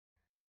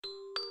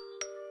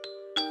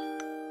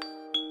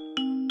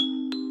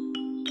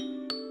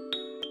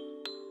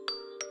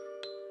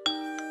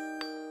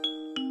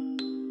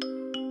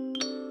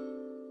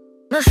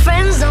My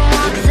friends don't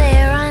walk,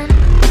 they run.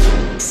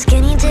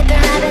 Skinny dipping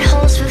rabbit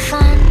holes for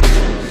fun.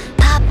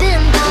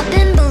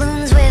 Popping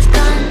balloons with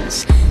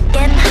guns.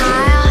 Getting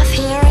high off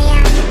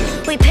helium.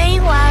 We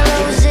paint white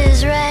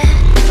roses red.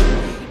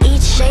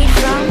 Each shade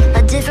from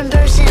a different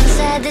person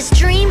said this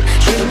dream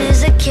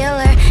is a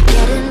killer.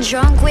 Getting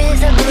drunk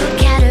with a blue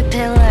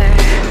caterpillar.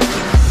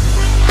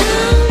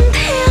 I'm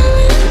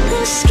peeling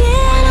the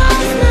skin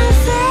off my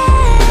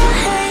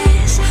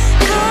face,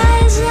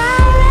 'cause I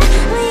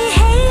really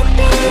hate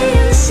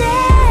being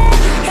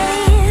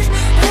safe.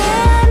 The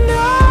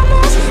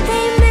normals,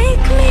 they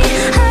make me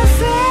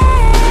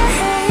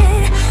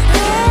afraid.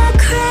 The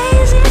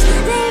crazies,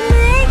 they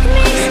make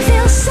me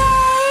feel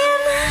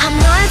sane. I'm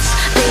nuts,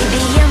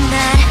 baby, I'm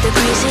mad. The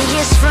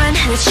craziest friend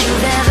that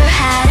you've ever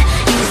had.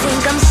 You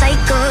think I'm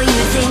psycho,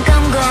 you think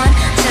I'm gone.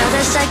 Tell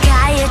the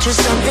psychiatrist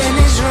something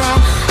is wrong.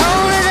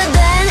 Over the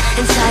bed,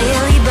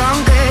 entirely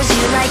bonkers.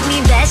 You like me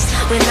best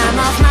when I'm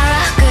off my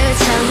rocker.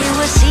 Tell you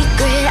a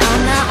secret,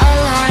 I'm not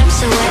alarmed.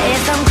 So what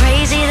if I'm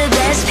crazy? The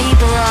best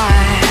people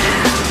are.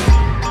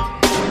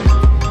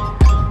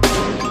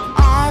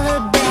 All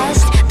the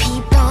best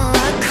people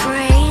are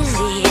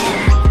crazy.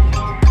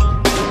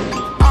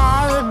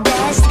 All the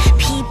best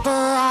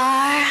people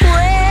are.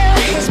 Where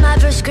is my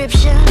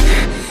prescription?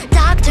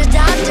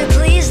 Doctor,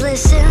 please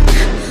listen.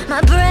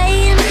 My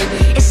brain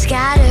is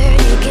scattered.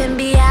 You can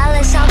be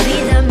Alice, I'll be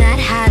the Mad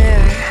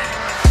Hatter.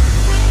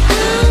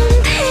 I'm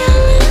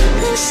peeling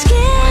the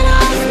skin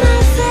off my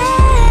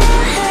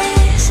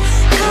face,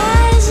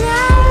 'cause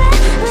I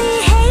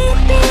really hate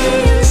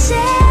being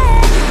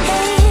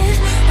safe.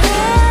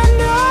 The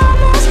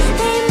normals,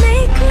 they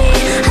make me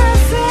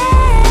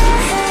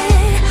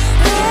afraid.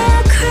 The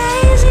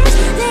crazies,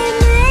 they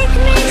make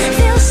me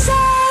feel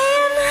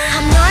sane.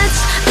 I'm nuts,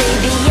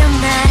 baby, I'm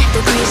mad.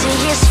 The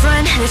craziest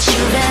friend that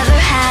you've ever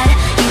had.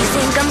 You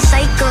think I'm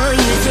psycho,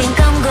 you think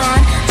I'm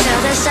gone. Tell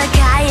the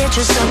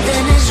psychiatrist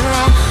something is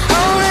wrong.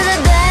 Over the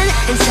bed,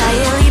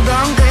 entirely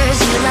bonkers.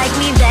 You like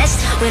me best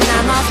when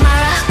I'm off my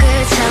rocker.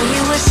 Tell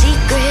you a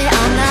secret,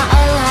 I'm not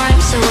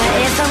alarmed. So what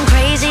if I'm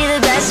crazy? The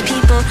best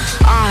people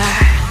are.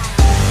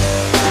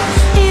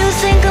 You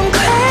think I'm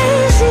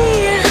crazy,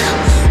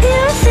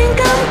 you think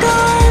I'm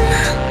gone.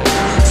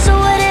 So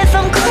what if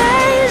I'm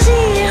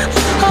crazy?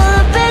 All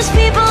the best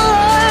people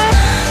are.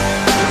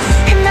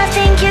 And I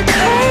think you're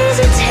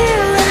crazy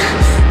too.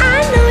 I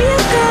know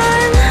you're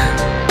gone.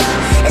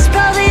 It's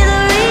probably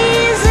the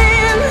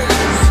reason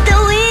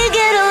that we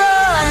get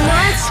along.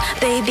 Nuts,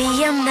 baby,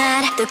 I'm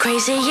mad. The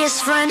craziest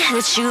friend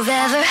that you've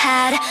ever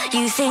had.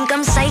 You think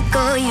I'm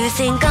psycho, you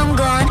think I'm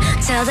gone.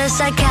 Tell the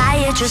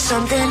psychiatrist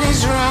something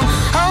is wrong.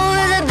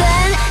 Over the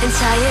bed,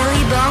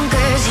 entirely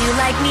bonkers. You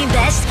like me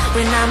best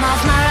when I'm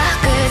off my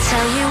rocker.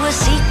 Tell you a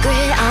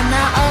secret, I'm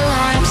not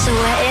alarmed. So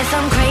what if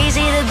I'm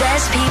crazy? The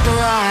best people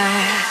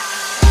are.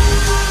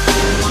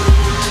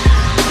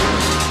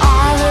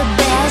 All the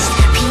best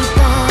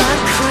people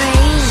are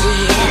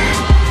crazy.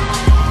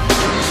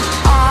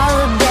 All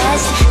the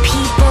best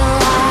people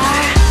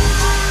are.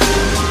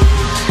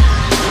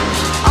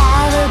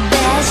 All the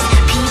best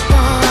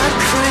people are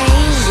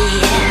crazy.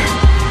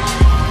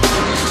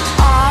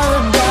 All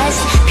the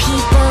best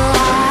people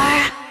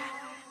are.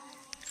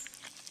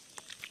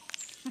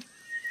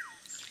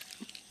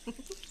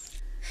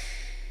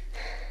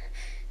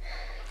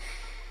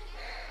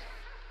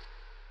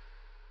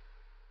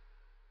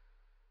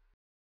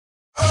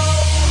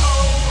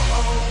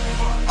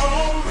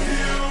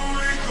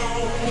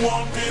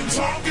 Walking,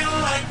 talking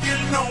like you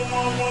know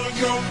I want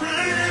your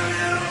pretty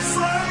little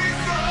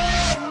psycho.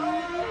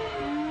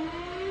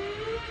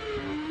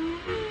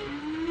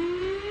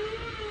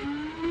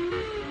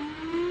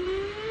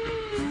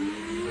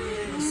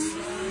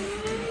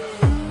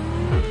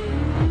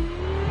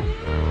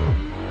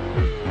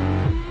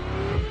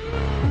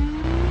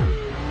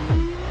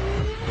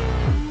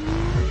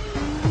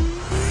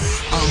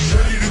 I'm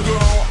ready to go,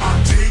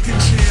 I'm taking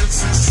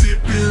chances,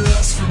 sipping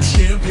lust from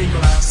champagne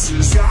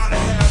glasses. Gotta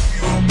have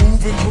you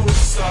moving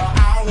closer,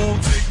 I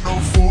won't take no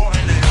for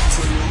an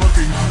answer. You're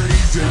looking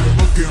crazy, you're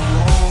looking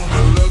wrong.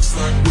 It looks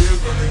like we're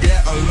gonna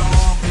get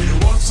along.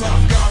 And once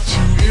I've got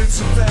you, it's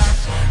a fact.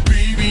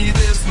 Baby,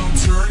 there's no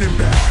turning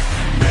back.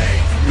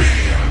 Make me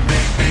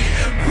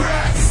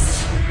impressed.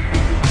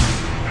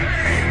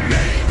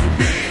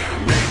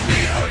 Make me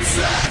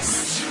obsessed.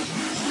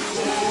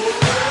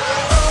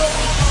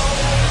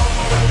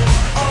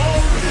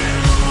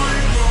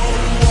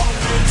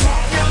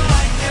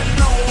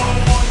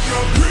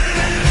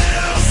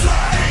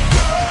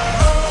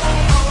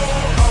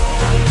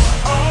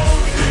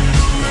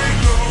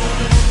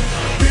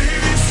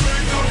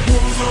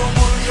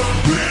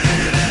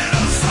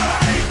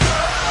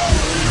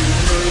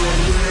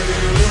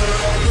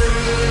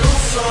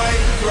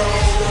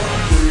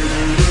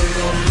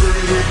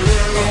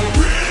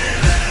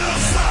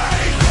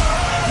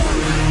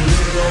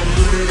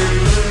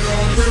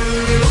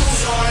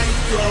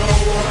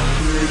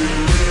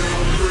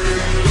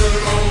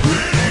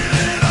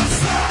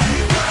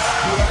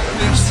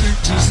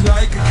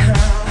 Like a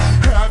cow,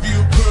 have you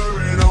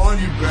purring on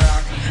your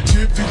back?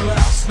 Tippy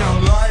glass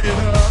now.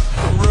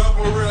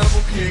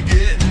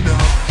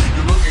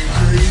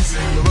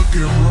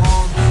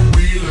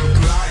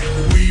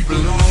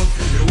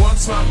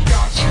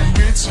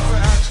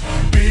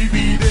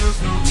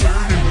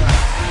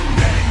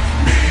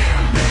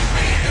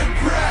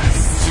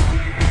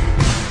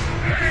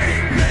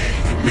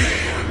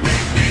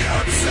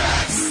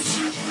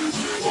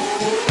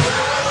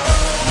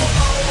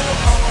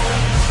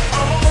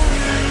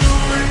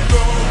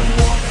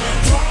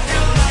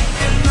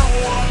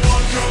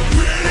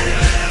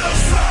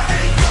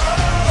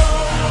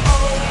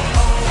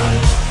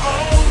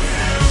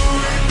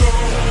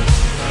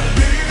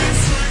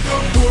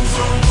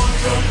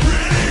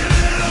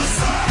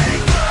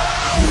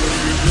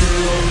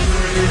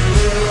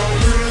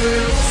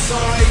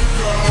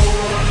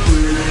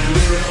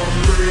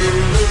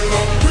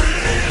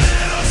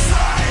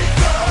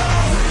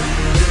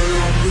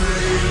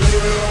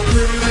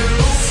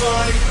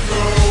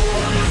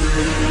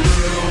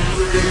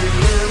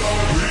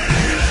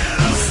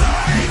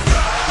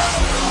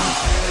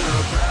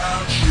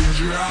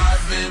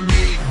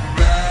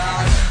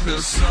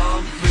 There's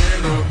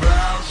something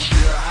about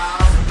you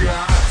I've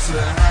got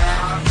to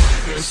have.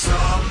 There's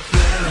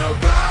something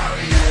about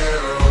you.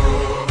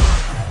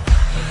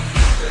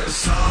 There's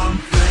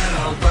something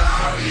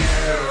about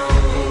you.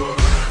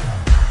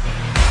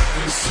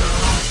 There's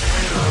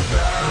something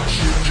about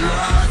you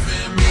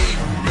driving me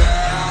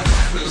mad.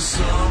 There's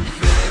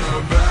something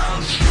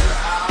about you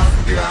I've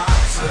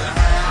got to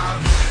have.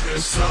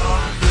 There's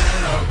something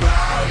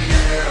about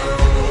you.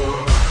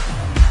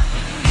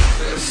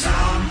 There's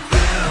something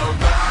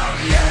about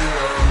you.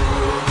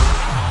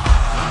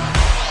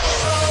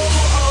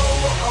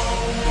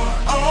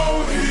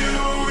 Oh,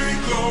 here we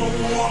go,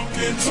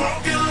 walking,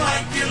 talking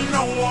like you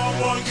know I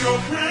want your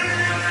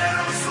pretty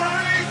little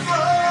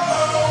psycho.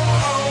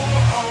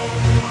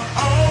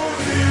 Oh,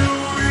 here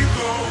we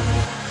go,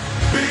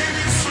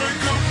 baby,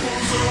 circle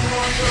pose, I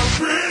want your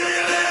pretty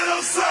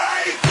little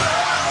psycho.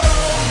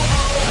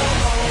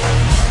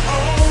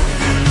 Oh,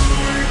 here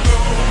we go,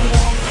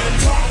 walking,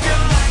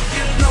 talking like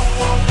you know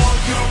I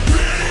want your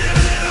pretty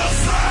little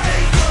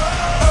psycho.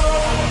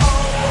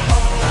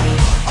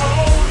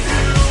 Oh,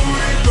 here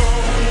we go,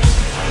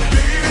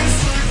 baby,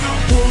 circle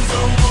pose,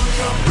 I want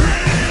your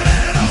pretty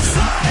little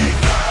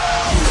psycho.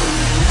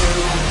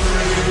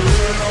 Pretty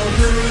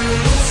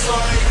little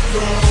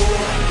psycho.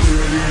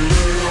 Pretty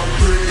little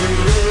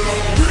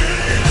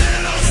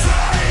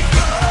psycho. Pretty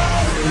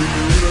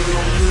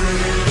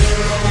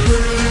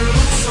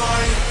little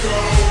psycho.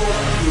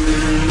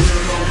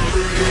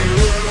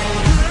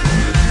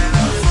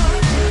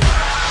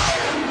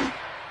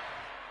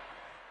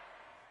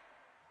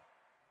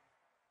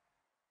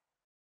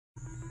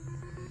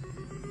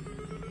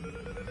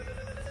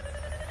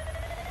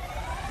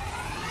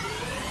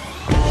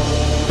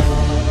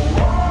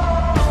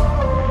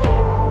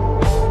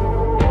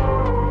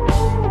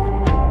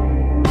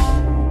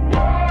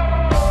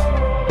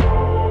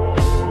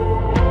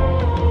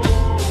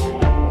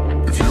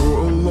 If you're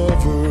a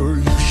lover,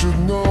 you should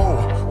know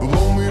the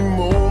lonely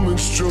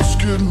moments just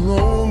get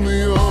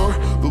lonelier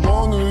the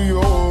longer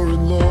you're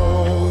in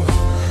love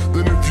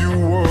than if you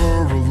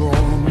were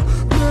alone.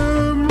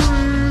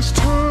 Memories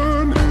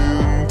turn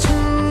into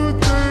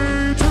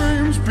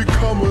daydreams,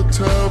 become a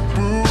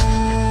taboo.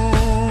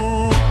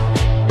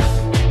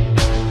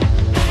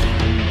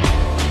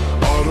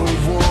 I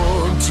don't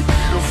want to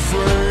be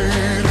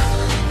afraid.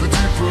 The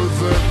deeper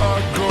that I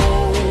go,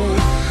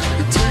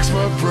 it takes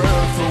my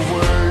breath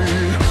away.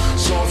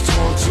 Soft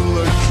hearts,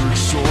 electric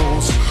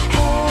souls,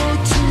 heart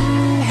to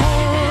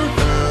heart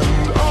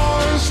and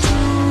eyes to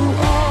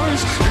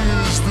eyes.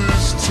 Is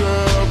this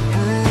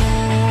taboo?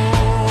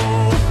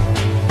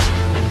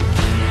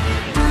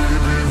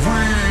 Baby,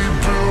 we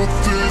built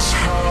this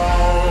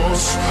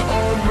house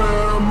on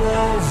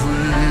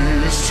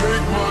memories.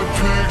 Take my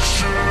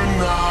picture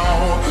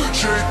now,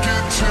 shake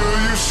it till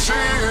you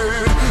see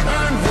it.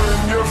 And when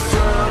your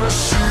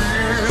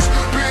fantasies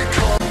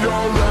become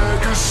your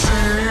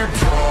legacy,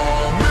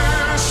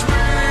 promise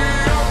me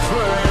a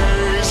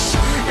place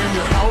in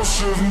your house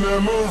of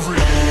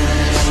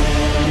memories.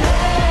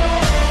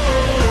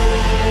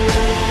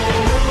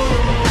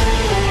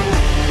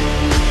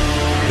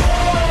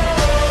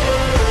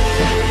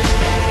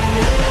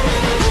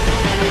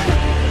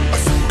 I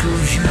think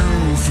of you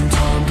from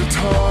time to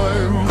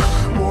time,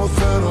 more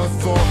than I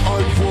thought I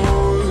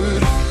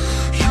would.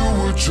 You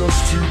were just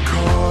too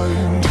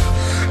kind,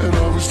 and I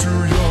was too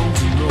young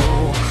to know.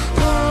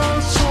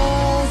 That's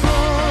all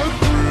that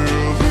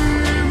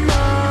really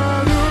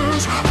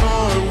matters.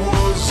 I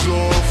was a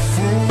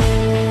fool.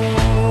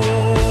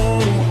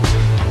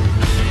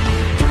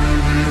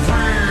 Baby,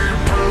 we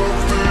built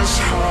this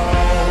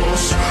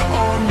house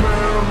on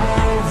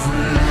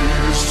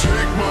memories.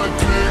 Take my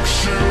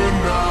picture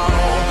now,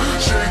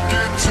 shake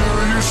it till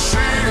you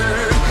see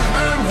it.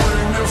 And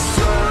when your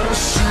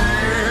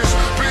fantasies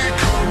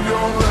become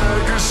your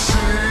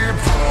legacy,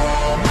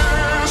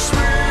 promise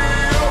me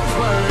a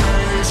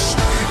place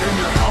in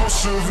your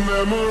house of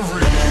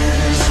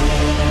memories.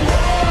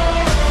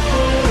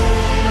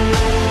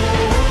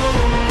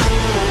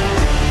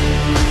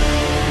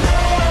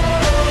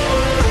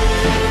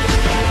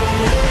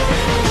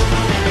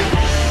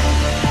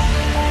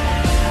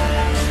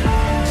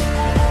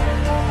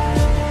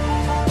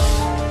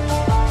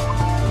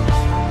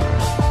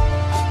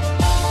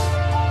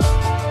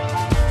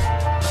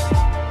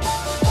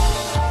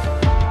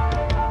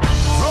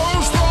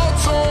 Those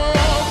thoughts of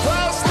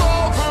past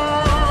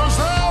lovers,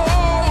 they'll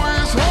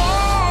always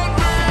haunt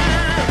me.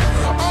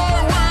 I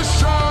wish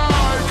I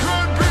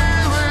could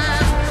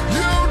believe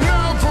you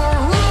never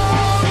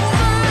wronged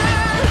me.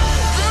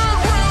 Then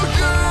will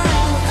you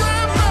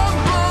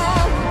remember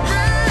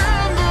me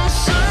in the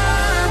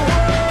same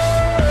way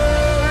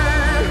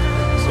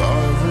as I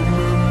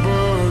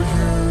remember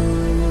you?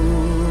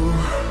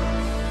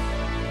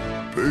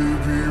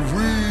 Baby,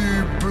 we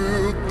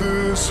built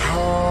this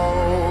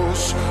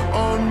house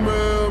on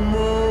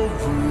memories.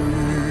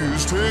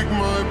 Take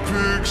my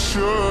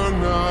picture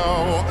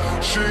now,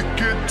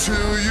 shake it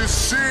till you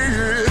see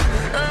it.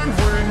 And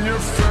when your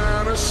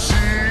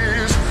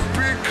fantasies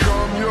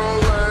become your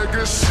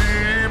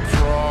legacy,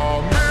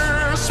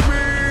 promise me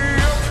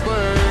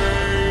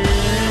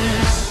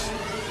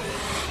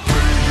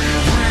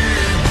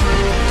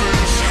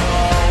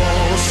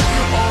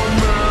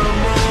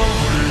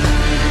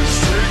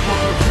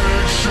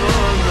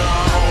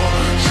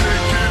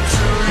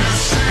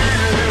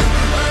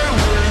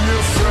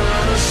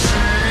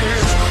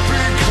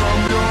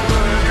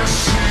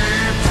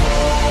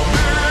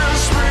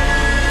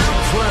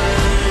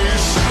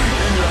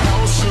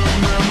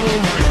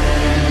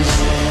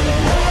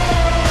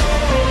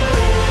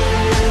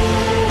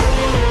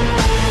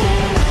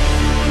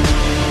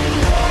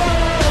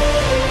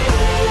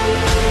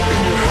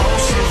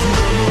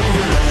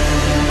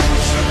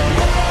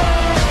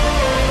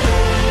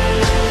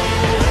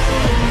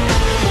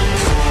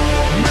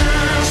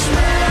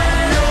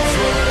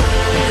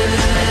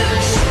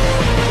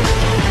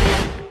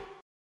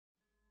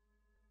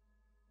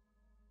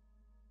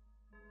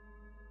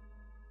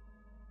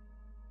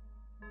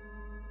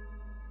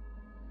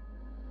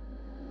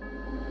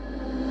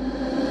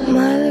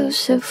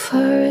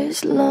Lucifer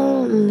is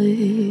lonely.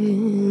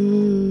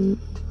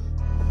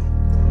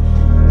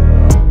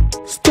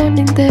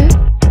 Standing there,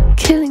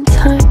 killing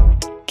time.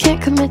 Can't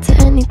commit to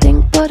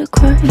anything but a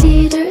crime.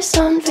 Leaders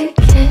on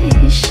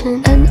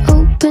vacation, an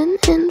open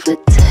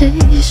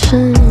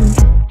invitation.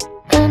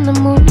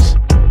 Animals,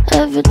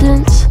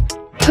 evidence.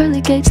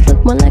 Pearly gates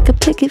look more like a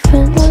picket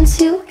fence.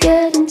 Once you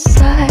get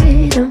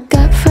inside them,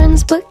 got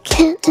friends but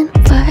can't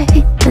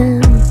invite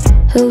them.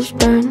 Hills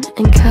burn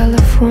in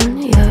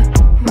California.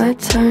 My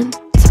turn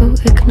to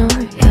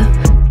ignore ya.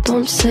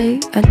 Don't say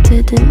I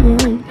didn't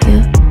warn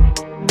ya.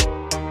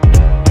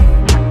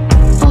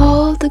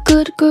 All the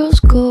good girls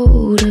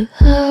go to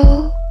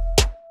hell,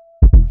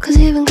 'cause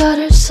even God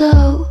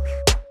herself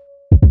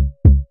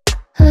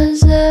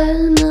has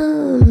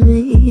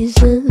enemies.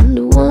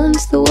 And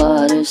once the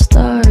water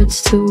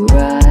starts to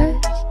rise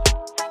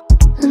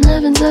and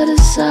heaven's out of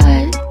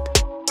sight,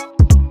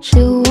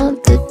 she'll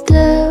want the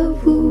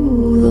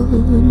devil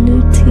on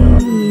her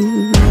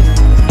team.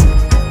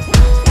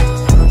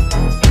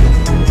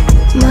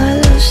 My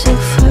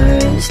Lucifer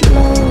is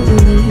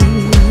lonely.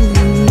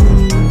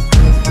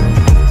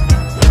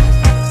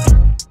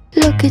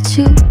 Look at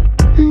you,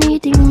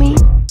 needing me.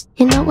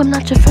 You know I'm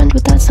not your friend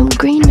without some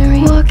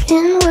greenery.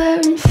 Walking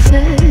wearing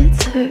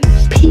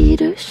feathers,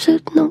 Peter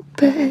should know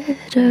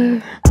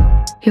better.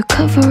 Your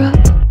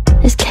cover-up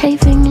is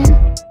caving in.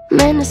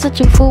 Man is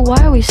such a fool, why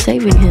are we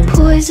saving him?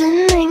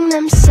 Poisoning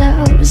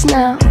themselves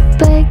now,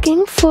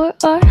 begging for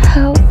our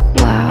help.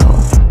 Wow,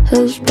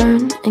 hills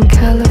burn in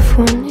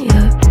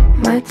California.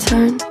 My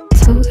turn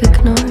to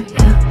ignore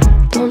ya.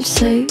 Don't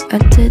say I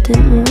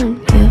didn't warn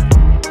ya.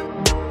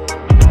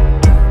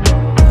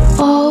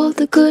 All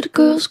the good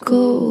girls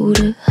go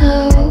to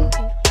hell,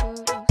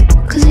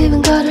 'cause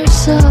even God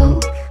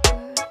herself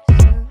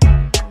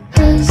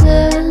has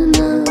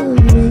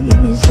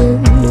enemies.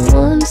 And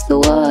once the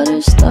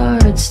water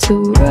starts to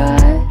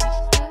rise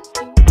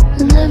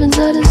and heaven's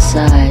out of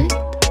sight,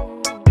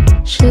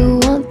 she'll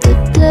want the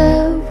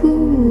devil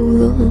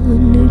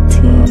on her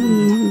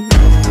team.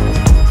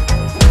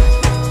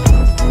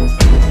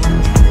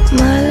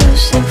 My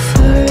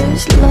Lucifer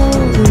is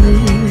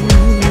lonely.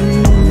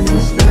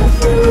 There's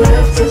nothing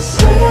left to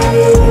say.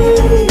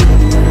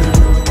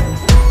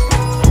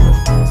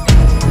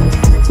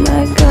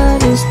 My God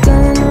is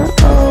gonna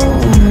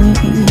own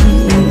me.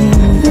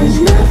 There's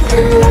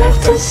nothing left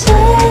to say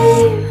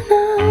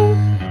now.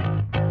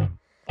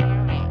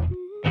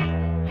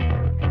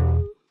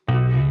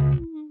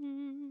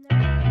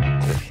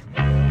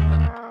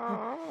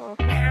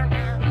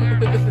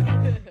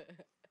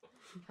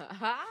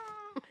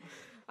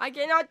 I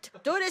cannot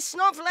do this,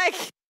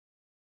 snowflake!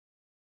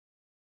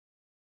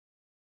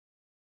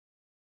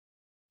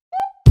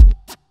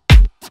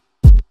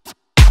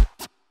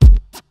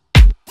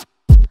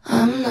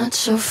 I'm not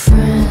your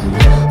friend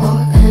or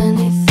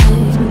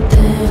anything,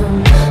 damn.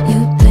 You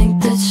think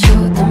that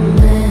you're the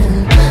man,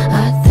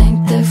 I think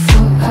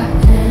therefore I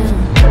am.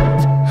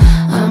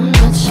 I'm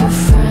not your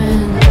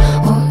friend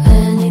or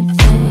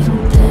anything,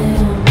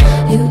 damn.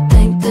 You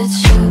think that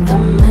you're the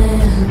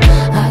man,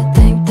 I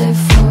think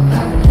therefore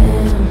I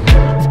am.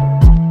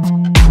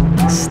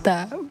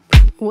 Stop.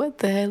 What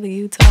the hell are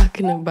you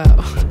talking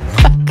about?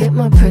 Get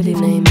my pretty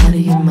name out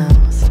of your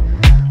mouth.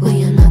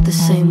 We are not the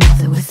same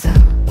with or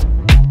without.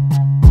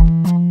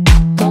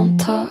 Don't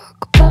talk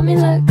about me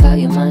like how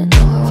you might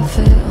know how I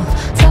feel.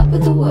 Top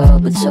of the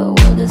world, but your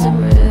world isn't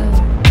real.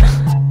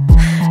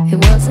 It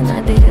wasn't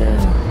ideal,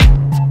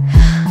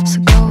 so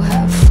go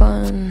have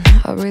fun.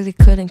 I really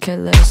couldn't care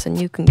less, and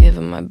you can give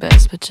it my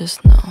best, but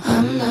just know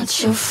I'm not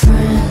your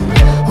friend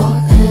or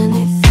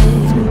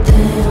anything,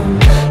 damn.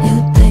 You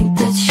think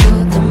that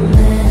you're the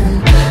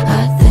man, I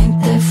think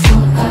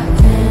therefore I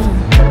am.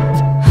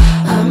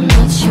 I'm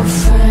not your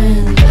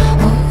friend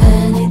or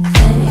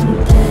anything,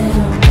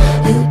 damn.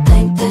 You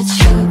think that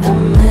you're the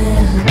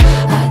man,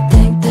 I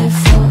think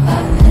therefore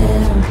I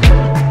am.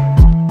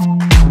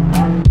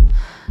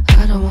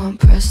 I don't want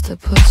press to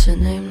put your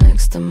name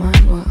next to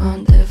mine. We're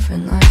on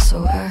different lines, so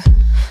I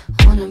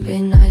wanna be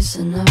nice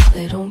enough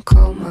they don't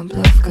call my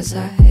bluff, 'cause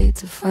I hate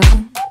to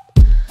find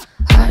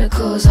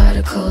articles,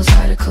 articles,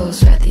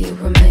 articles. Rather you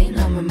remain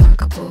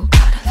unremarkable.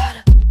 Got a lot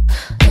of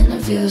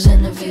interviews,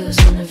 interviews,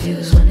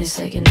 interviews. When they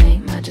say your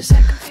name, I just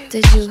act confused.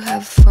 did you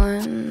have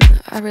fun?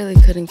 I really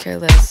couldn't care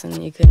less,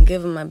 and you couldn't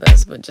give it my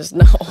best, but just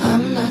know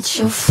I'm not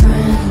your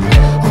friend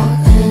or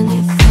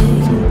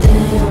anything,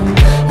 damn.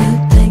 You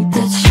think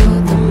that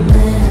you're the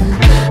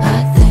man, I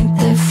think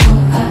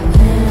therefore I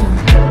am.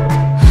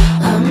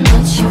 I'm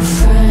not your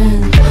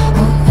friend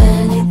or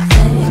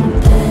anything,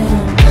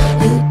 damn.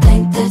 You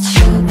think that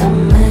you're the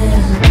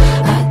man,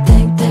 I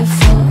think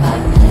therefore I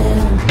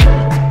am.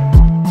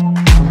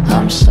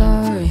 I'm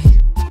sorry.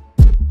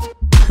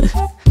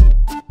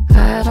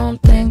 I don't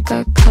think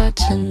I caught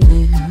your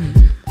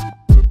name.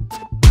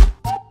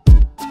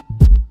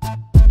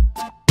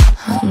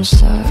 I'm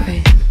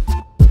sorry.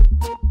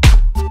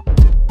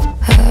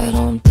 I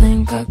don't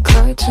think I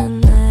caught your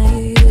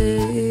name.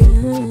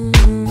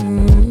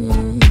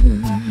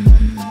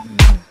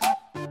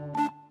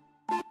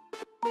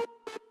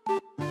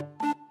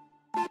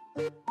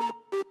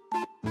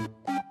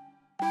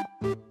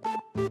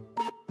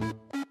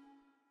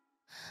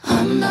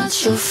 I'm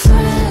not your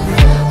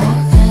friend.